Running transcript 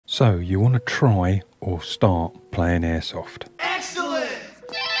So you want to try or start playing airsoft. Excellent!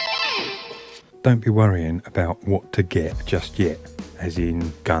 Don't be worrying about what to get just yet, as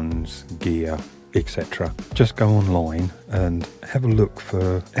in guns, gear, etc. Just go online and have a look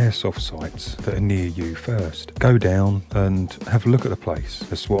for airsoft sites that are near you first. Go down and have a look at the place.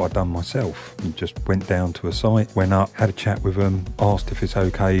 That's what I've done myself. I just went down to a site, went up, had a chat with them, asked if it's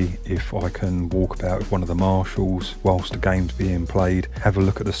okay if I can walk about with one of the marshals whilst the game's being played, have a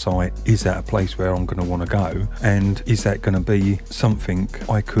look at the site. Is that a place where I'm going to want to go? And is that going to be something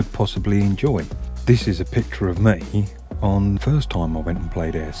I could possibly enjoy? This is a picture of me on the first time I went and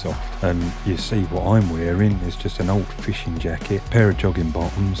played airsoft, and you see what I'm wearing is just an old fishing jacket, pair of jogging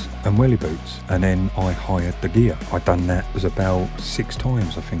bottoms and welly boots, and then I hired the gear. I'd done that was about 6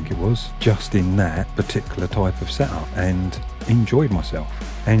 times I think it was, just in that particular type of setup, and enjoyed myself.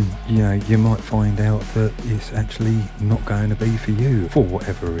 And you know, you might find out that it's actually not going to be for you for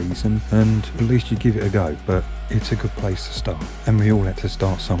whatever reason, and at least you give it a go. But it's a good place to start, and we all had to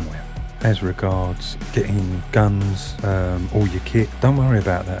start somewhere. As regards getting guns, all your kit, don't worry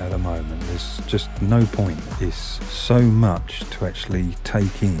about that at the moment. There's just no point. It's so much to actually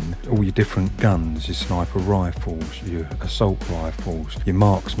take in. All your different guns, your sniper rifles, your assault rifles, your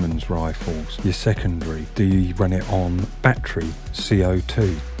marksman's rifles, your secondary. Do you run it on battery,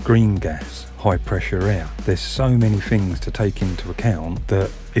 CO2, green gas, high pressure air? There's so many things to take into account that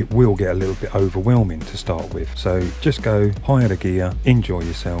it will get a little bit overwhelming to start with. So just go, hire the gear, enjoy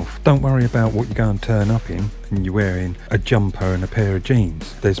yourself. Don't worry about what you're going to turn up in and you're wearing a jumper and a pair of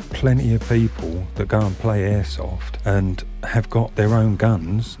jeans. There's plenty of people that go and play airsoft and have got their own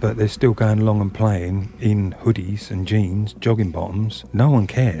guns, but they're still going along and playing in hoodies and jeans, jogging bottoms. No one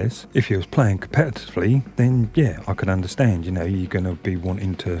cares. If you was playing competitively, then yeah, I could understand, you know, you're going to be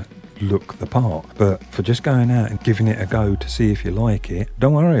wanting to look the part, but for just going out and giving it a go to see if you like it,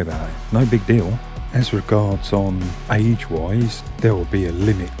 don't worry about it. No big deal. As regards on age-wise, there will be a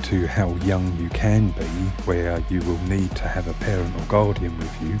limit to how young you can be, where you will need to have a parent or guardian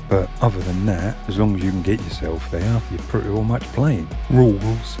with you, but other than that, as long as you can get yourself there, you're pretty all much playing.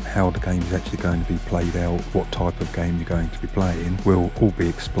 Rules, how the game's actually going to be played out, what type of game you're going to be playing, will all be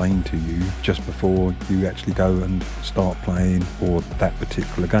explained to you just before you actually go and start playing or that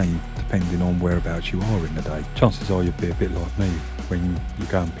particular game, depending on whereabouts you are in the day. Chances are you'll be a bit like me when you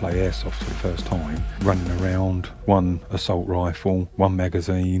go and play airsoft for the first time, running around, one assault rifle, one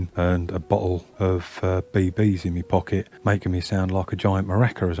magazine and a bottle of BBs in my pocket, making me sound like a giant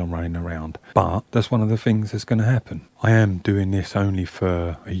maraca as I'm running around. But that's one of the things that's going to happen. I am doing this only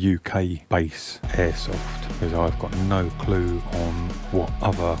for a UK base airsoft, because I've got no clue on what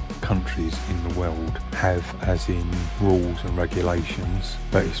other countries in the world have as in rules and regulations,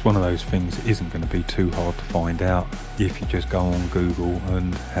 but it's one of those things that isn't going to be too hard to find out if you just go on Google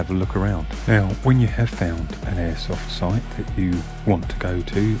and have a look around. Now, when you have found an airsoft site that you want to go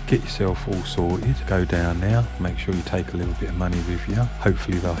to, get yourself all sorted, go down there, make sure you take a little bit of money with you.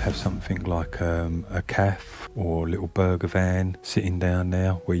 Hopefully they'll have something like a cafe or a little burger van sitting down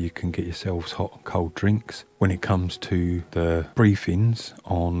there where you can get yourselves hot and cold drinks. When it comes to the briefings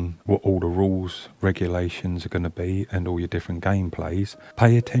on what all the rules, regulations are going to be and all your different gameplays,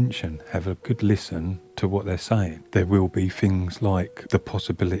 pay attention, have a good listen to what they're saying. There will be things like the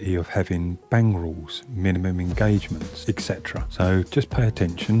possibility of having bang rules, minimum engagements, etc. So just pay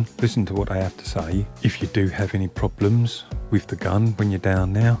attention, listen to what they have to say. If you do have any problems with the gun when you're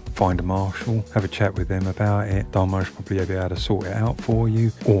down there, find a marshal, have a chat with them about it. They'll most probably be able to sort it out for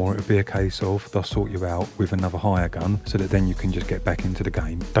you, or it'll be a case of they'll sort you out with another hire gun so that then you can just get back into the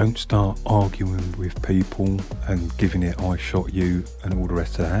game. Don't start arguing with people and giving it I shot you and all the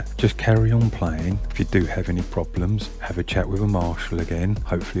rest of that. Just carry on playing. If you do have any problems, have a chat with a marshal again.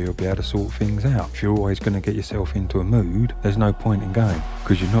 Hopefully you'll be able to sort things out. If you're always going to get yourself into a mood, there's no point in going,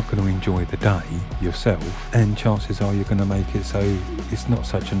 because you're not going to enjoy the day yourself, and chances are you're going to make it so it's not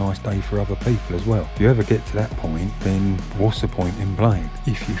such a nice day for other people as well. If you ever get to that point, then what's the point in playing?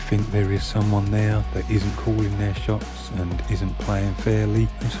 If you think there is someone there that isn't calling their shots and isn't playing fairly,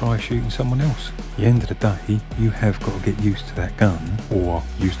 then try shooting someone else. At the end of the day, you have got to get used to that gun, or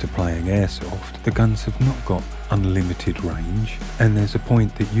used to playing airsoft. The guns have not got unlimited range, and there's a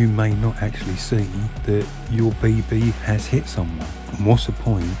point that you may not actually see that your BB has hit someone. And what's the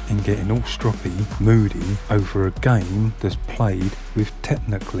point in getting all stroppy, moody over a game that's played with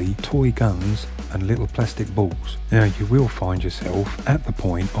technically toy guns and little plastic balls? Now you will find yourself at the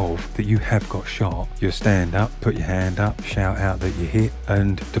point of that you have got shot. You stand up, put your hand up, shout out that you hit,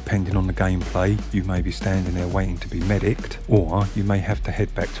 and depending on the gameplay you may be standing there waiting to be mediced, or you may have to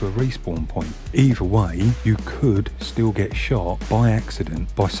head back to a respawn point. Either way, you could still get shot by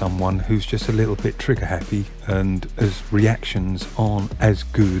accident by someone who's just a little bit trigger happy and as reactions aren't as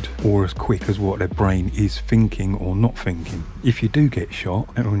good or as quick as what their brain is thinking or not thinking. If you do get shot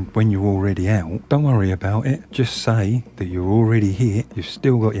and when you're already out, don't worry about it. Just say that you're already hit, you've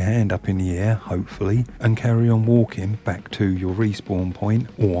still got your hand up in the air, hopefully, and carry on walking back to your respawn point,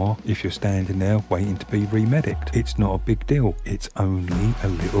 or if you're standing there waiting to be remedicked. It's not a big deal. It's only a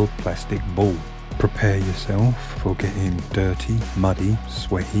little plastic ball. Prepare yourself for getting dirty, muddy,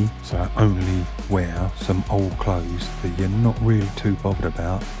 sweaty, so only wear some old clothes that you're not really too bothered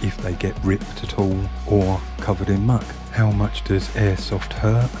about if they get ripped at all or covered in muck. How much does airsoft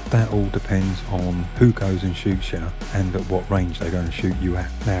hurt? That all depends on who goes and shoots you and at what range they're going to shoot you at.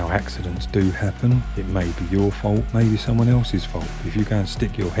 Now, accidents do happen. It may be your fault, maybe someone else's fault. If you go and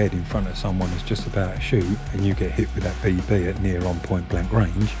stick your head in front of someone that's just about to shoot and you get hit with that BB at near on point blank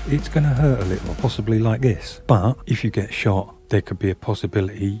range, it's going to hurt a little, possibly like this. But if you get shot, there could be a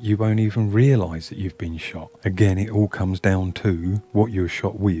possibility you won't even realise that you've been shot. Again, it all comes down to what you're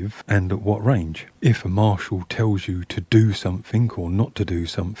shot with and at what range. If a marshal tells you to do something or not to do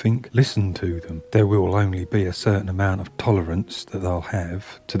something, listen to them. There will only be a certain amount of tolerance that they'll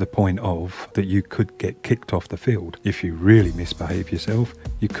have to the point of that you could get kicked off the field. If you really misbehave yourself,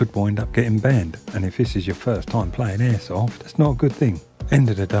 you could wind up getting banned. And if this is your first time playing airsoft, that's not a good thing. End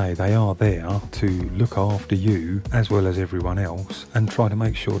of the day, they are there to look after you as well as everyone else and try to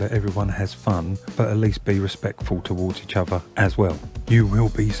make sure that everyone has fun, but at least be respectful towards each other as well. You will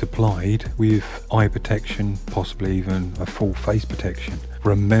be supplied with eye protection, possibly even a full face protection.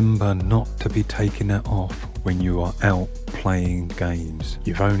 Remember not to be taking that off when you are out playing games.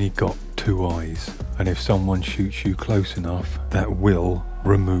 You've only got two eyes, and if someone shoots you close enough, that will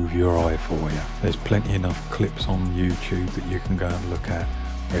remove your eye for you. There's plenty enough clips on YouTube that you can go and look at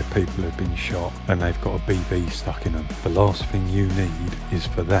where people have been shot and they've got a BB stuck in them. The last thing you need is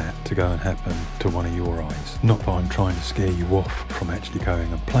for that to go and happen to one of your eyes. Not that I'm trying to scare you off from actually going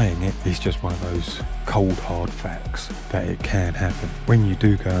and playing it, it's just one of those cold hard facts that it can happen. When you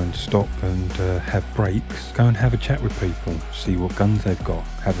do go and stop and have breaks, go and have a chat with people, see what guns they've got,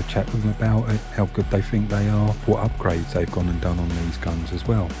 have a chat with them about it, how good they think they are, what upgrades they've gone and done on these guns as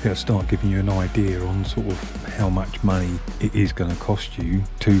well. It'll start giving you an idea on sort of how much money it is going to cost you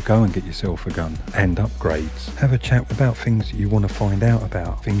to go and get yourself a gun and upgrades. Have a chat about things that you want to find out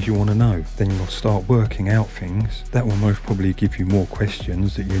about, things you want to know. Then you'll start working out things that will most probably give you more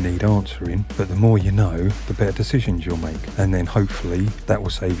questions that you need answering, but the more you know, the better decisions you'll make, and then hopefully that will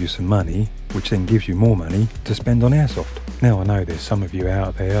save you some money, which then gives you more money to spend on airsoft. Now, I know there's some of you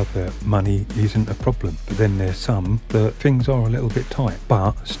out there that money isn't a problem, but then there's some that things are a little bit tight,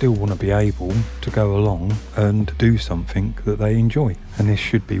 but still want to be able to go along and do something that they enjoy. And this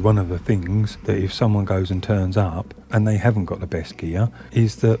should be one of the things that if someone goes and turns up and they haven't got the best gear,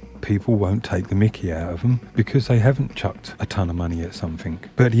 is that people won't take the mickey out of them because they haven't chucked a ton of money at something.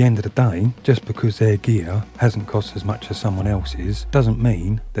 But at the end of the day, just because their gear hasn't cost as much as someone else's doesn't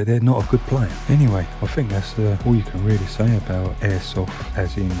mean that they're not a good player. Anyway, I think that's all you can really say about airsoft,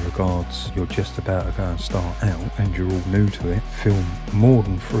 as in regards you're just about to go and start out and you're all new to it. Feel more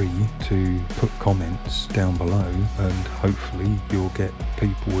than free to put comments down below, and hopefully you'll get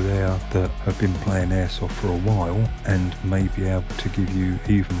people there that have been playing airsoft for a while and may be able to give you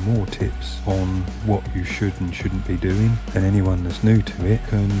even more tips on what you should and shouldn't be doing. And anyone that's new to it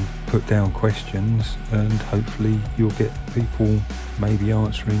can put down questions, and hopefully you'll get people maybe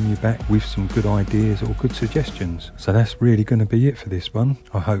answering you back with some good ideas or good suggestions. So that's really going to be it for this one.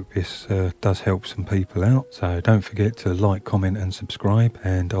 I hope this does help some people out. So don't forget to like, comment and subscribe,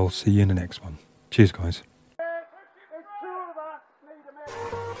 and I'll see you in the next one. Cheers guys.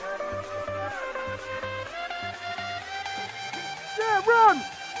 Yeah, run!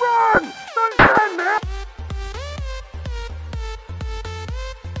 Run!